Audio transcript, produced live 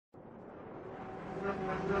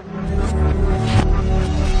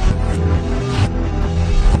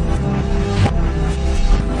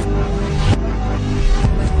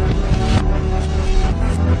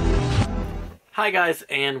Hi guys,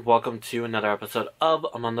 and welcome to another episode of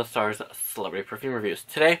Among the Stars Celebrity Perfume Reviews.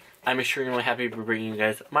 Today, I'm extremely happy to be bringing you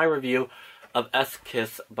guys my review of S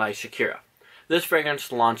Kiss by Shakira. This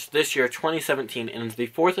fragrance launched this year, 2017, and is the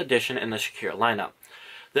 4th edition in the Shakira lineup.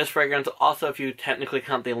 This fragrance, also if you technically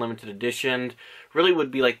count the limited edition, really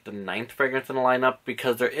would be like the 9th fragrance in the lineup,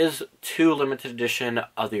 because there is 2 limited edition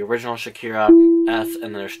of the original Shakira S,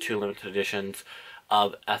 and there's 2 limited editions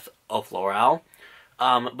of S Eau Florale.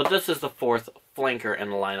 But this is the 4th flanker in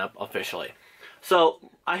the lineup officially.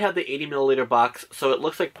 So I have the 80 milliliter box, so it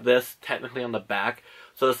looks like this technically on the back.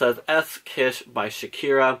 So it says S Kiss by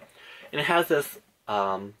Shakira, and it has this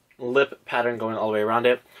lip pattern going all the way around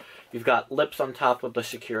it. You've got lips on top with the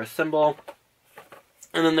Shakira symbol,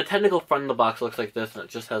 and then the technical front of the box looks like this, and it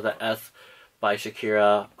just has the S by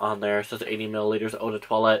Shakira on there. It says 80 milliliters eau de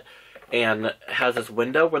toilette, and it has this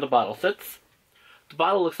window where the bottle sits. The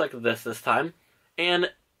bottle looks like this time. And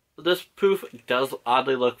this poof does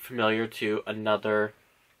oddly look familiar to another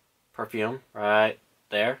perfume right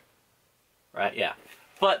there. Right, yeah.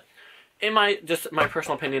 But in my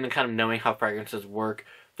personal opinion and kind of knowing how fragrances work,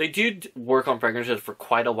 they do work on fragrances for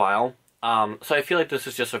quite a while. So I feel like this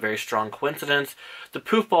is just a very strong coincidence. The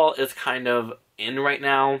poof ball is kind of in right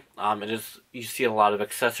now. You see a lot of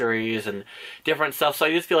accessories and different stuff. So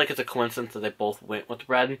I just feel like it's a coincidence that they both went with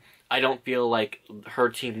red. I don't feel like her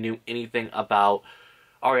team knew anything about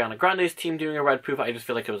Ariana Grande's team doing a red poof. I just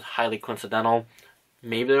feel like it was highly coincidental.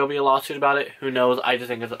 Maybe there'll be a lawsuit about it. Who knows? I just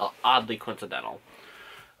think it's oddly coincidental.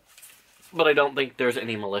 But I don't think there's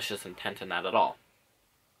any malicious intent in that at all.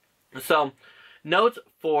 So, notes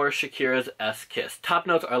for Shakira's S Kiss. Top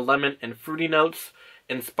notes are lemon and fruity notes,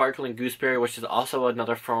 and sparkling gooseberry, which is also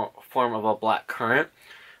another form of a black currant.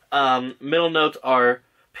 Middle notes are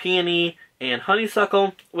peony and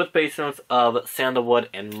honeysuckle, with base notes of sandalwood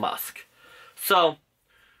and musk. So,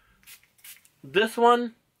 this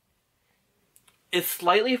one is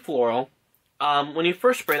slightly floral. When you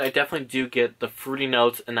first spray it, I definitely do get the fruity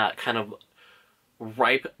notes and that kind of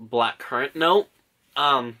ripe black currant note.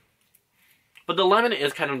 But the lemon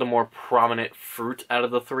is kind of the more prominent fruit out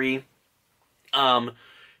of the 3. And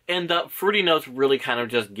the fruity notes really kind of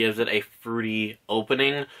just gives it a fruity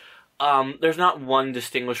opening. There's not one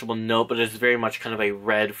distinguishable note, but it's very much kind of a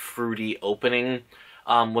red, fruity opening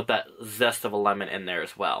with that zest of a lemon in there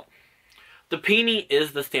as well. The peony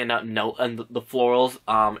is the standout note, and the florals,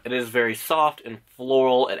 it is very soft and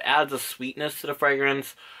floral. It adds a sweetness to the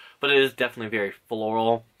fragrance, but it is definitely very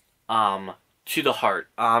floral to the heart.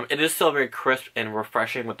 It is still very crisp and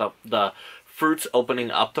refreshing with the fruits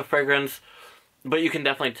opening up the fragrance, but you can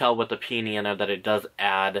definitely tell with the peony in there that it does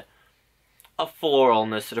add a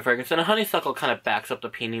floralness to the fragrance, and a honeysuckle kind of backs up the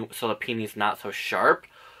peony, so the peony's not so sharp.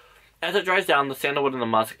 As it dries down, the sandalwood and the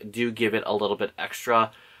musk do give it a little bit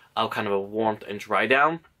extra kind of a warmth and dry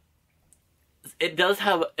down. It does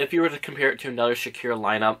have, if you were to compare it to another Shakira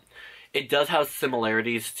lineup, it does have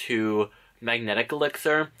similarities to Magnetic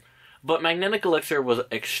Elixir, but Magnetic Elixir was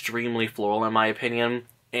extremely floral in my opinion,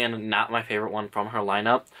 and not my favorite one from her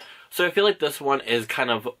lineup. So I feel like this one is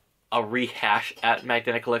kind of a rehash at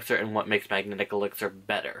Magnetic Elixir and what makes Magnetic Elixir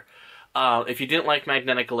better. If you didn't like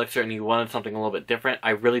Magnetic Elixir and you wanted something a little bit different, I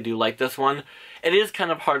really do like this one. It is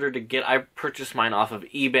kind of harder to get. I purchased mine off of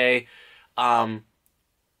eBay. From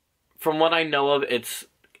what I know of, it's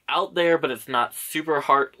out there, but it's not super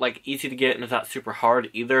hard, like easy to get, and it's not super hard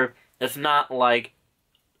either. It's not like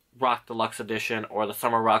Rock Deluxe Edition or the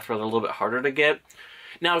Summer Rocks where they're a little bit harder to get.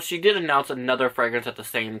 Now, she did announce another fragrance at the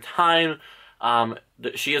same time.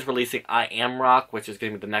 She is releasing I Am Rock, which is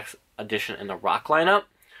going to be the next edition in the Rock lineup.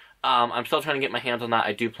 I'm still trying to get my hands on that.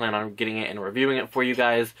 I do plan on getting it and reviewing it for you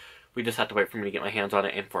guys. We just have to wait for me to get my hands on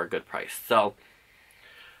it and for a good price. So,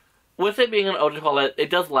 with it being an eau de toilette,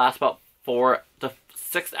 it does last about 4 to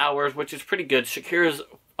 6 hours, which is pretty good. Shakira's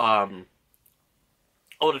eau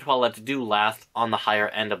de toilettes do last on the higher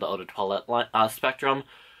end of the eau de toilette spectrum.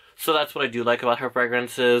 So that's what I do like about her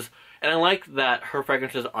fragrances. And I like that her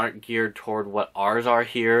fragrances aren't geared toward what ours are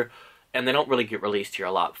here. And they don't really get released here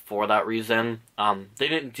a lot for that reason. They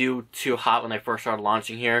didn't do too hot when they first started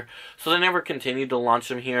launching here. So they never continued to launch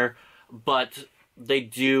them here. But they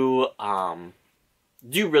do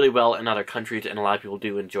really well in other countries, and a lot of people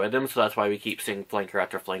do enjoy them. So that's why we keep seeing flanker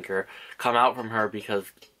after flanker come out from her,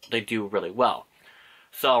 because they do really well.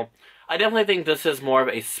 So I definitely think this is more of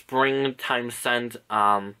a springtime scent.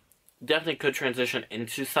 Definitely could transition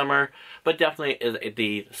into summer, but definitely is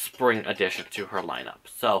the spring addition to her lineup.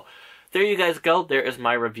 So there you guys go. There is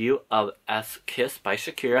my review of S Kiss by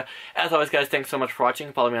Shakira. As always, guys, thanks so much for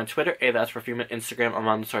watching. Follow me on Twitter, that's Perfume, and Instagram,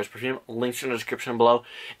 Among the Stars Perfume. Links in the description below.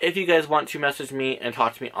 If you guys want to message me and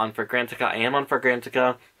talk to me on Fragrantica, I am on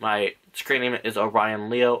Fragrantica. My screen name is Orion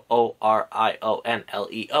Leo,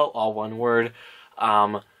 Orionleo, all one word.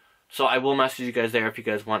 So I will message you guys there if you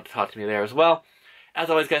guys want to talk to me there as well. As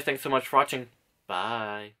always, guys, thanks so much for watching.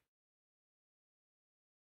 Bye.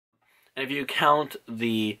 And if you count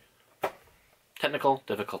the technical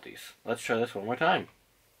difficulties, let's try this one more time.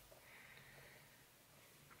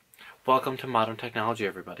 Welcome to modern technology,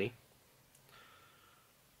 everybody.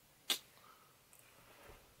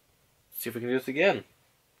 See if we can do this again.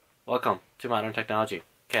 Welcome to modern technology.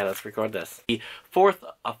 Okay, let's record this. The fourth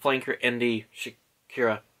flanker in the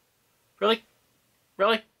Shakira. Really?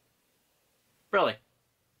 Really? Really?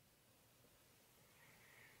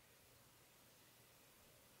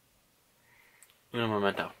 Un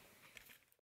momento.